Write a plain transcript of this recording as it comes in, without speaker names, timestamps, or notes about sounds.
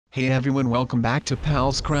Hey everyone, welcome back to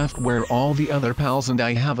PalsCraft, where all the other pals and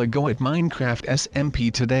I have a go at Minecraft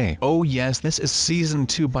SMP today. Oh yes, this is season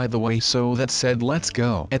 2 by the way, so that said, let's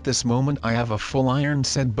go. At this moment I have a full iron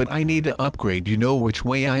set, but I need to upgrade. You know which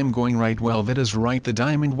way I am going, right? Well, that is right, the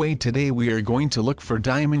diamond way. Today we are going to look for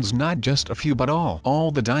diamonds, not just a few but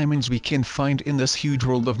all the diamonds we can find in this huge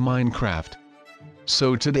world of Minecraft.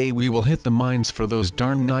 So today we will hit the mines for those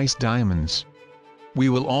darn nice diamonds. We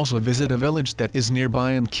will also visit a village that is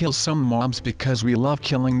nearby and kill some mobs because we love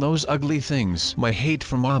killing those ugly things. My hate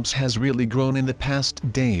for mobs has really grown in the past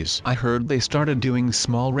days. I heard they started doing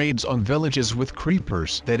small raids on villages with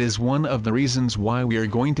creepers. That is one of the reasons why we are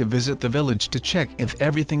going to visit the village to check if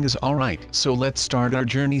everything is alright. So let's start our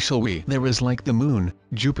journey, shall we? There is like the moon,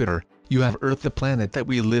 Jupiter, you have Earth, the planet that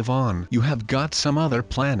we live on. You have got some other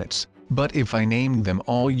planets. But if I named them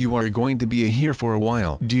all, you are going to be here for a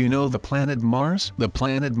while. Do you know the planet Mars? The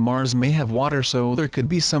planet Mars may have water, so there could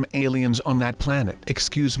be some aliens on that planet.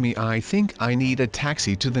 Excuse me, I think I need a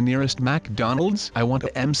taxi to the nearest McDonald's. I want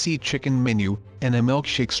a MC chicken menu, and a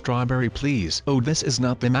milkshake strawberry please. Oh, this is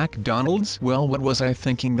not the McDonald's? Well, what was I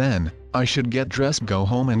thinking then? I should get dressed, go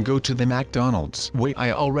home and go to the McDonald's. Wait,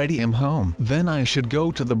 I already am home. Then I should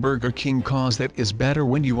go to the Burger King, cause that is better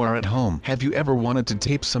when you are at home. Have you ever wanted to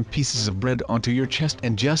tape some pieces of bread onto your chest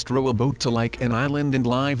and just row a boat to like an island and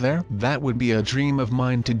live there? That would be a dream of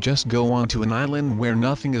mine, to just go onto an island where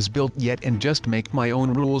nothing is built yet and just make my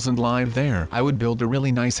own rules and live there. I would build a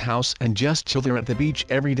really nice house and just chill there at the beach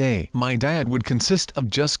every day. My diet would consist of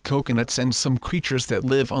just coconuts and some creatures that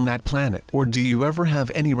live on that planet. Or do you ever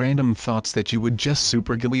have any random thoughts that you would just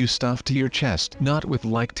super glue stuff to your chest? Not with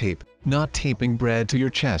like tape, not taping bread to your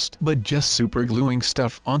chest, but just super gluing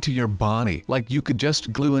stuff onto your body. Like you could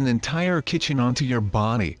just glue an entire kitchen onto your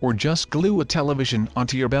body, or just glue a television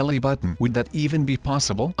onto your belly button. Would that even be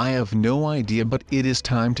possible? I have no idea, but it is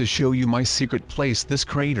time to show you my secret place, this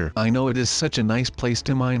crater. I know it is such a nice place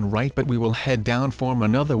to mine, right? But we will head down from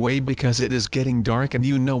another way because it is getting dark, and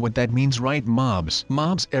you know what that means, right? Mobs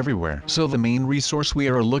everywhere. So the main resource we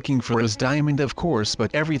are looking for is diamond, of course,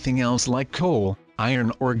 but everything else like coal,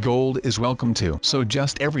 iron or gold is welcome too. So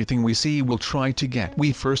just everything we see we'll try to get.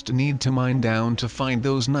 We first need to mine down to find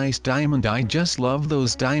those nice diamond. I just love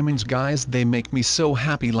those diamonds, guys. They make me so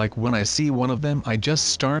happy. Like when I see one of them I just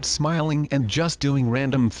start smiling and just doing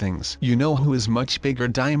random things. You know who is much bigger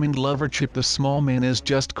diamond lover? Chip the small man is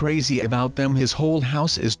just crazy about them. His whole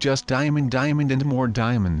house is just diamond and more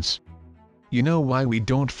diamonds. You know why we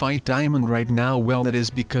don't fight diamond right now? Well, that is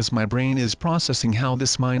because my brain is processing how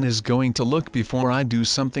this mine is going to look before I do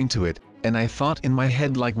something to it, and I thought in my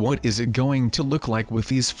head, like, what is it going to look like with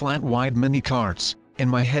these flat wide mini carts? And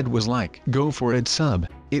my head was like, go for it, sub,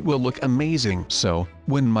 it will look amazing. So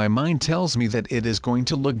when my mind tells me that it is going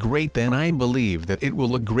to look great, then I believe that it will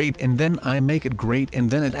look great, and then I make it great, and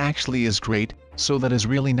then it actually is great. So that is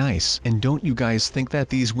really nice. And don't you guys think that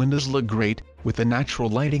these windows look great with the natural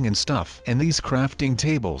lighting and stuff? And these crafting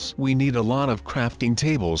tables, we need a lot of crafting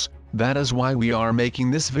tables. That is why we are making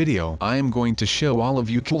this video. I am going to show all of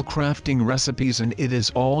you cool crafting recipes, and it is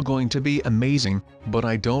all going to be amazing. But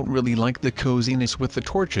I don't really like the coziness with the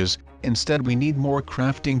torches. Instead, we need more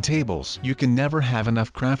crafting tables. You can never have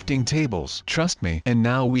enough crafting tables, trust me. And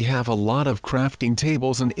now we have a lot of crafting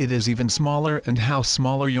tables, and it is even smaller. And how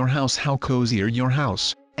smaller your house, how cozier your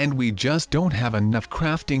house. And we just don't have enough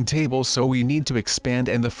crafting tables, so we need to expand,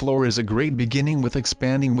 and the floor is a great beginning with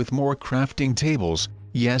expanding with more crafting tables.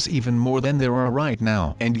 Yes, even more than there are right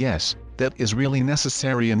now. And yes, that is really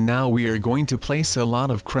necessary. And now we are going to place a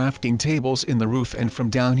lot of crafting tables in the roof, and from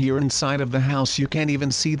down here inside of the house you can't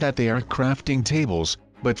even see that they are crafting tables,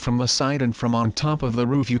 but from the side and from on top of the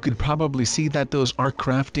roof you could probably see that those are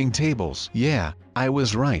crafting tables. Yeah, I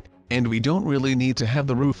was right. And we don't really need to have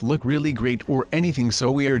the roof look really great or anything,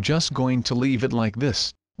 so we are just going to leave it like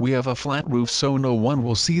this. We have a flat roof, so no one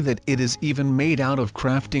will see that it is even made out of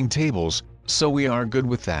crafting tables. So we are good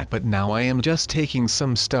with that. But now I am just taking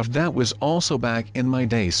some stuff that was also back in my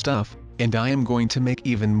day stuff, and I am going to make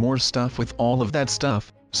even more stuff with all of that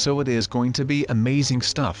stuff. So it is going to be amazing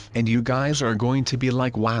stuff, and you guys are going to be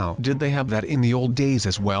like, wow, did they have that in the old days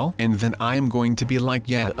as well? And then I am going to be like,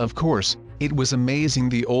 yeah, of course, it was amazing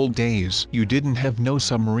the old days. You didn't have no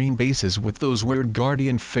submarine bases with those weird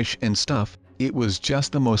guardian fish and stuff. It was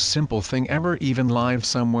just the most simple thing ever, even live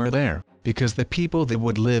somewhere there, because the people that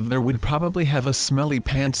would live there would probably have a smelly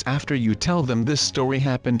pants after you tell them this story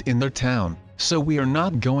happened in their town. So we are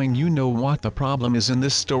not going. You know what the problem is in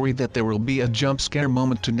this story, that there will be a jump scare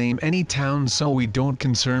moment to name any town, so we don't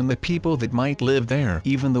concern the people that might live there,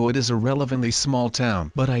 even though it is a relatively small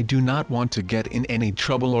town. But I do not want to get in any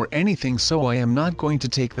trouble or anything, so I am not going to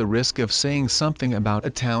take the risk of saying something about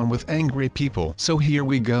a town with angry people. So here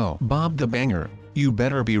we go. Bob the Banger. You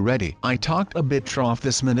better be ready. I talked a bit off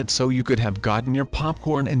this minute, so you could have gotten your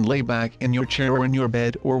popcorn and lay back in your chair or in your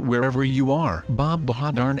bed or wherever you are. Bob the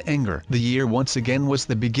Hot Darn Anger. The year once again was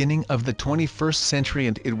the beginning of the 21st century,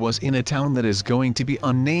 and it was in a town that is going to be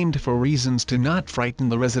unnamed for reasons to not frighten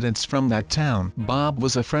the residents from that town. Bob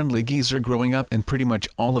was a friendly geezer growing up, and pretty much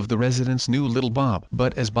all of the residents knew little Bob.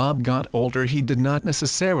 But as Bob got older, he did not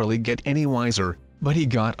necessarily get any wiser, but he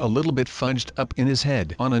got a little bit fudged up in his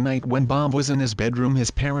head. On a night when Bob was in his bedroom,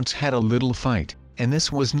 his parents had a little fight. And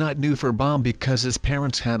this was not new for Bob, because his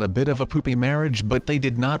parents had a bit of a poopy marriage, but they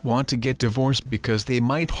did not want to get divorced because they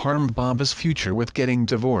might harm Bob's future with getting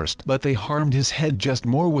divorced. But they harmed his head just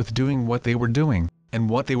more with doing what they were doing. And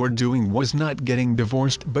what they were doing was not getting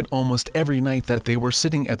divorced, but almost every night that they were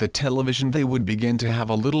sitting at the television, they would begin to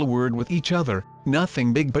have a little word with each other.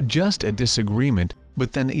 Nothing big, but just a disagreement.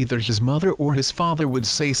 But then either his mother or his father would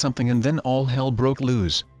say something, and then all hell broke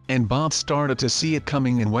loose. And Bob started to see it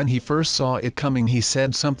coming, and when he first saw it coming, he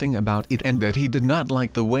said something about it, and that he did not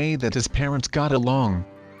like the way that his parents got along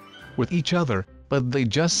with each other. But they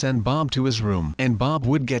just sent Bob to his room, and Bob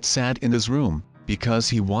would get sad in his room, because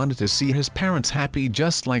he wanted to see his parents happy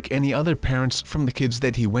just like any other parents from the kids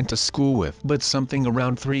that he went to school with. But something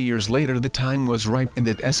around 3 years later, the time was ripe, and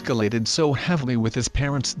it escalated so heavily with his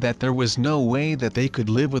parents that there was no way that they could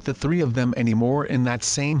live with the three of them anymore in that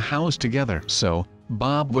same house together. So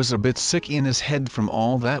Bob was a bit sick in his head from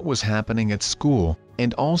all that was happening at school,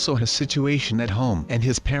 and also his situation at home, and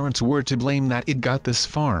his parents were to blame that it got this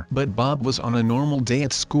far. But Bob was on a normal day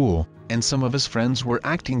at school, and some of his friends were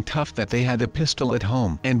acting tough that they had a pistol at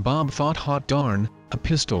home. And Bob thought, hot darn, a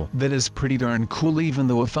pistol, that is pretty darn cool, even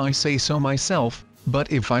though if I say so myself.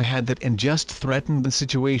 But if I had that and just threatened the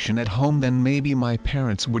situation at home, then maybe my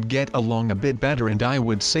parents would get along a bit better and I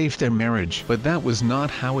would save their marriage. But that was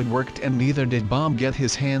not how it worked, and neither did Bob get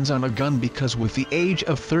his hands on a gun, because with the age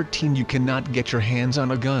of 13 you cannot get your hands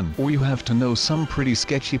on a gun, or you have to know some pretty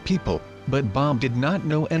sketchy people. But Bob did not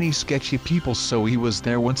know any sketchy people, so he was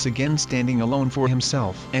there once again standing alone for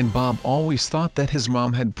himself. And Bob always thought that his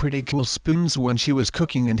mom had pretty cool spoons when she was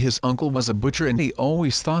cooking, and his uncle was a butcher, and he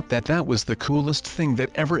always thought that that was the coolest thing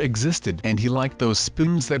that ever existed. And he liked those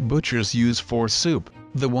spoons that butchers use for soup,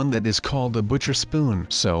 the one that is called a butcher spoon.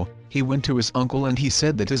 So he went to his uncle and he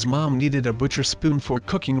said that his mom needed a butcher spoon for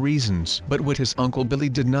cooking reasons. But what his Uncle Billy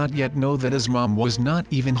did not yet know that his mom was not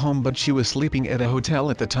even home, but she was sleeping at a hotel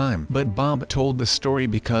at the time. But Bob told the story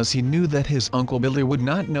because he knew that his Uncle Billy would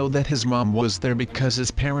not know that his mom was there, because his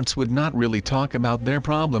parents would not really talk about their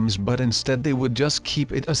problems, but instead they would just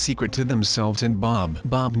keep it a secret to themselves. And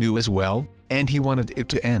Bob knew as well, and he wanted it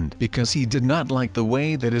to end because he did not like the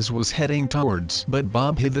way that it was heading towards. But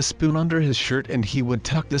Bob hid the spoon under his shirt, and he would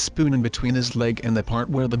tuck the spoon in between his leg and the part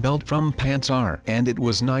where the belt from pants are, and it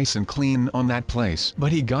was nice and clean on that place.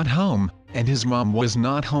 But he got home, and his mom was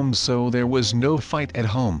not home, so there was no fight at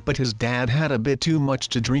home. But his dad had a bit too much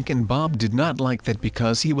to drink, and Bob did not like that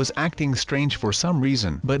because he was acting strange for some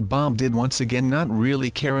reason. But Bob did once again not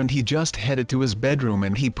really care, and he just headed to his bedroom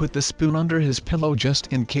and he put the spoon under his pillow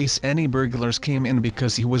just in case any burglars came in,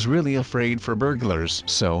 because he was really afraid for burglars.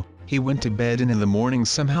 So he went to bed, and in the morning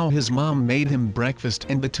somehow his mom made him breakfast,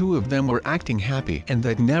 and the two of them were acting happy. And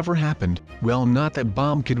that never happened, well, not that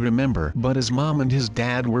Bob could remember, but his mom and his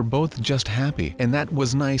dad were both just happy, and that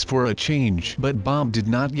was nice for a change. But Bob did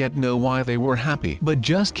not yet know why they were happy. But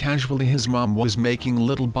just casually his mom was making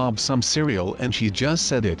little Bob some cereal, and she just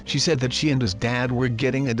said it. She said that she and his dad were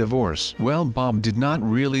getting a divorce. Well, Bob did not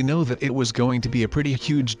really know that it was going to be a pretty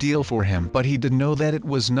huge deal for him, but he did know that it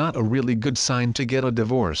was not a really good sign to get a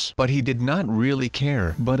divorce. But he did not really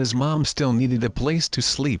care. But his mom still needed a place to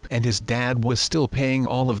sleep, and his dad was still paying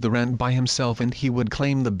all of the rent by himself, and he would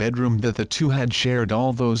claim the bedroom that the two had shared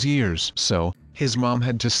all those years. So his mom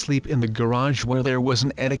had to sleep in the garage, where there was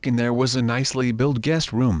an attic and there was a nicely built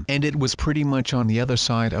guest room, and it was pretty much on the other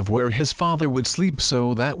side of where his father would sleep.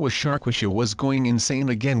 So that was Sharkwisha was going insane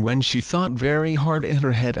again when she thought very hard in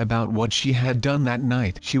her head about what she had done that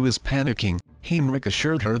night. She was panicking. Heinrich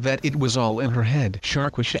assured her that it was all in her head.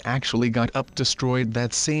 Sharkwisha actually got up, destroyed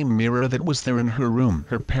that same mirror that was there in her room.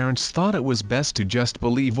 Her parents thought it was best to just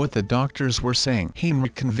believe what the doctors were saying.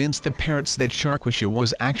 Heinrich convinced the parents that Sharkwisha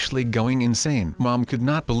was actually going insane. Mom could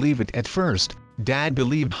not believe it at first, Dad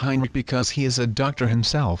believed Heinrich because he is a doctor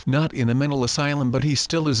himself, not in a mental asylum, but he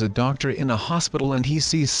still is a doctor in a hospital, and he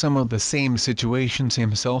sees some of the same situations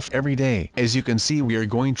himself every day. As you can see, we are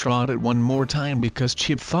going to trot it one more time because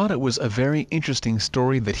Chip thought it was a very interesting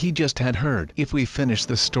story that he just had heard. If we finish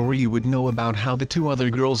the story, you would know about how the two other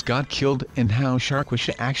girls got killed and how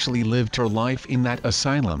Sharkwisha actually lived her life in that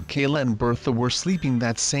asylum. Kayla and Bertha were sleeping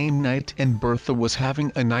that same night, and Bertha was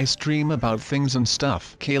having a nice dream about things and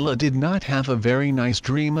stuff. Kayla did not have a very nice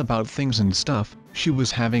dream about things and stuff. She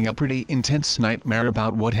was having a pretty intense nightmare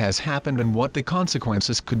about what has happened and what the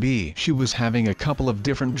consequences could be. She was having a couple of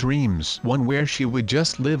different dreams. One where she would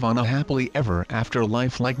just live on a happily ever after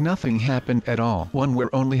life like nothing happened at all. One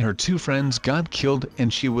where only her two friends got killed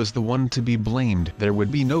and she was the one to be blamed. There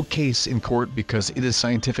would be no case in court because it is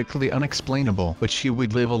scientifically unexplainable. But she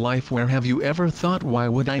would live a life where, have you ever thought, why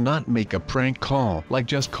would I not make a prank call? Like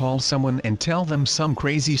just call someone and tell them some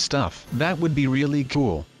crazy stuff. That would be really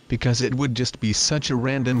cool, because it would just be such a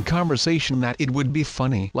random conversation that it would be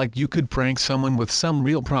funny. Like you could prank someone with some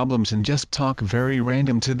real problems and just talk very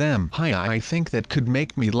random to them. Hi, I think that could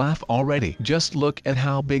make me laugh already. Just look at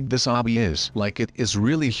how big this obby is. Like, it is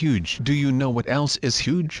really huge. Do you know what else is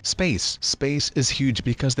huge? Space. Space is huge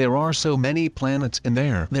because there are so many planets in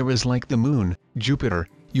there. There is like the moon, Jupiter.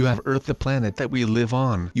 You have Earth, the planet that we live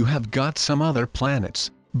on. You have got some other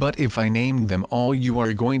planets. But if I named them all, you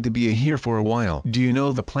are going to be here for a while. Do you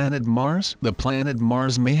know the planet Mars? The planet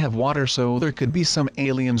Mars may have water, so there could be some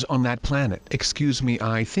aliens on that planet. Excuse me,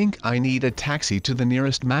 I think I need a taxi to the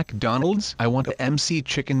nearest McDonald's. I want a MC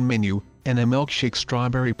chicken menu and a milkshake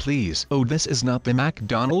strawberry, please. Oh, this is not the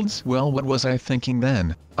McDonald's? Well, what was I thinking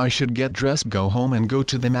then? I should get dressed, go home and go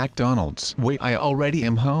to the McDonald's. Wait, I already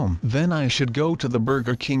am home. Then I should go to the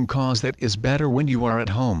Burger King, cause that is better when you are at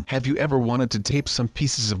home. Have you ever wanted to tape some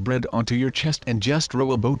pieces of bread onto your chest and just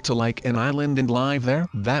row a boat to like an island and live there?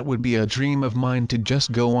 That would be a dream of mine, to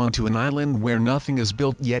just go onto an island where nothing is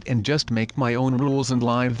built yet and just make my own rules and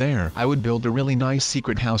live there. I would build a really nice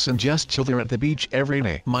secret house and just chill there at the beach every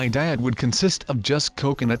day. My diet would consist of just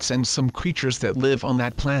coconuts and some creatures that live on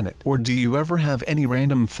that planet. Or do you ever have any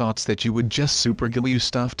random thoughts that you would just super glue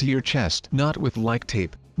stuff to your chest? Not with like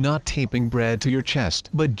tape, not taping bread to your chest,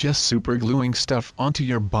 but just super gluing stuff onto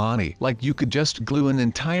your body. Like you could just glue an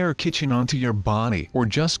entire kitchen onto your body, or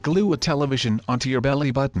just glue a television onto your belly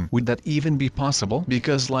button. Would that even be possible?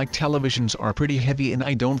 Because like televisions are pretty heavy and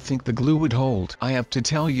I don't think the glue would hold. I have to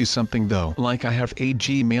tell you something though. Like, I have a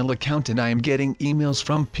Gmail account and I am getting emails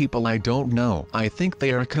from people I don't know. I think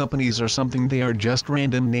they are companies or something. They are just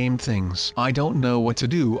random named things. I don't know what to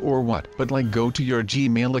do or what, but like, go to your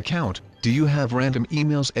Gmail account. Do you have random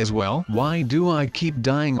emails as well? Why do I keep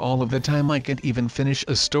dying all of the time? I can't even finish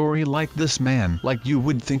a story like this, man. Like, you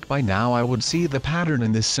would think by now I would see the pattern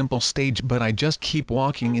in this simple stage, but I just keep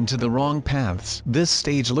walking into the wrong paths. This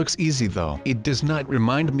stage looks easy though. It does not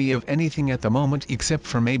remind me of anything at the moment except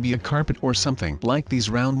for maybe a carpet or something. Like, these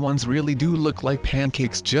round ones really do look like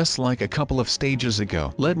pancakes, just like a couple of stages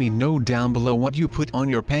ago. Let me know down below what you put on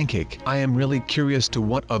your pancake. I am really curious to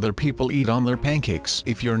what other people eat on their pancakes.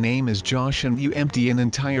 If your name is Josh and you empty an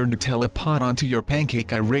entire Nutella pot onto your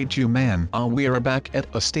pancake, I rate you, man. We are back at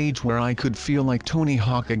a stage where I could feel like Tony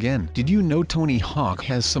Hawk again. Did you know Tony Hawk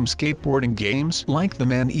has some skateboarding games? Like, the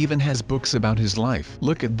man even has books about his life.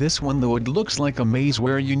 Look at this one though, it looks like a maze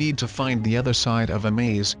where you need to find the other side of a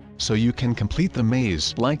maze, so you can complete the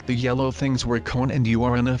maze. Like, the yellow things were corn and you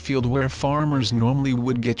are in a field where farmers normally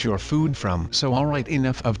would get your food from. So alright,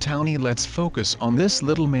 enough of Townie, let's focus on this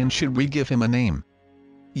little man. Should we give him a name?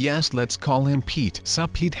 Yes, let's call him Pete.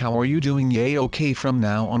 Sup Pete, how are you doing? Yay, okay, from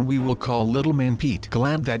now on we will call little man Pete.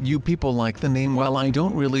 Glad that you people like the name. Well, I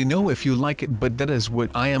don't really know if you like it, but that is what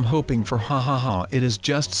I am hoping for. Ha ha ha. It is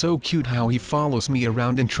just so cute how he follows me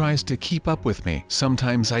around and tries to keep up with me.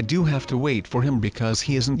 Sometimes I do have to wait for him because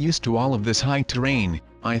he isn't used to all of this high terrain.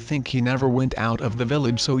 I think he never went out of the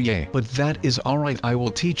village, so yay. But that is alright, I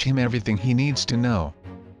will teach him everything he needs to know.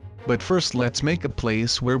 But first let's make a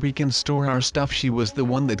place where we can store our stuff. She was the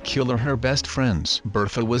one that killed her best friends.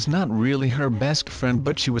 Bertha was not really her best friend,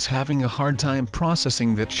 but she was having a hard time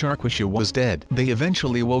processing that Sharkwisha was dead. They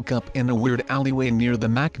eventually woke up in a weird alleyway near the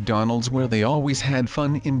McDonald's where they always had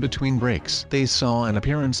fun in between breaks. They saw an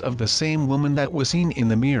appearance of the same woman that was seen in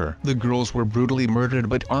the mirror. The girls were brutally murdered,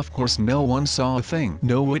 but of course no one saw a thing.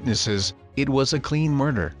 No witnesses, It was a clean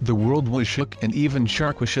murder. The world was shook, and even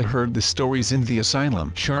Sharkwisha heard the stories in the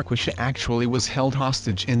asylum. Sharkwisha actually was held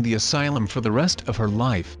hostage in the asylum for the rest of her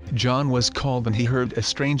life. John was called and he heard a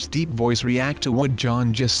strange deep voice react to what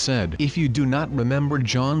John just said. If you do not remember,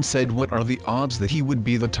 John said what are the odds that he would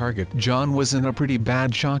be the target. John was in a pretty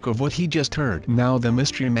bad shock of what he just heard. Now the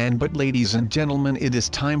mystery man. But ladies and gentlemen, it is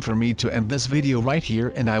time for me to end this video right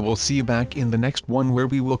here, and I will see you back in the next one where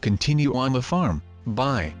we will continue on the farm.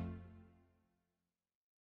 Bye.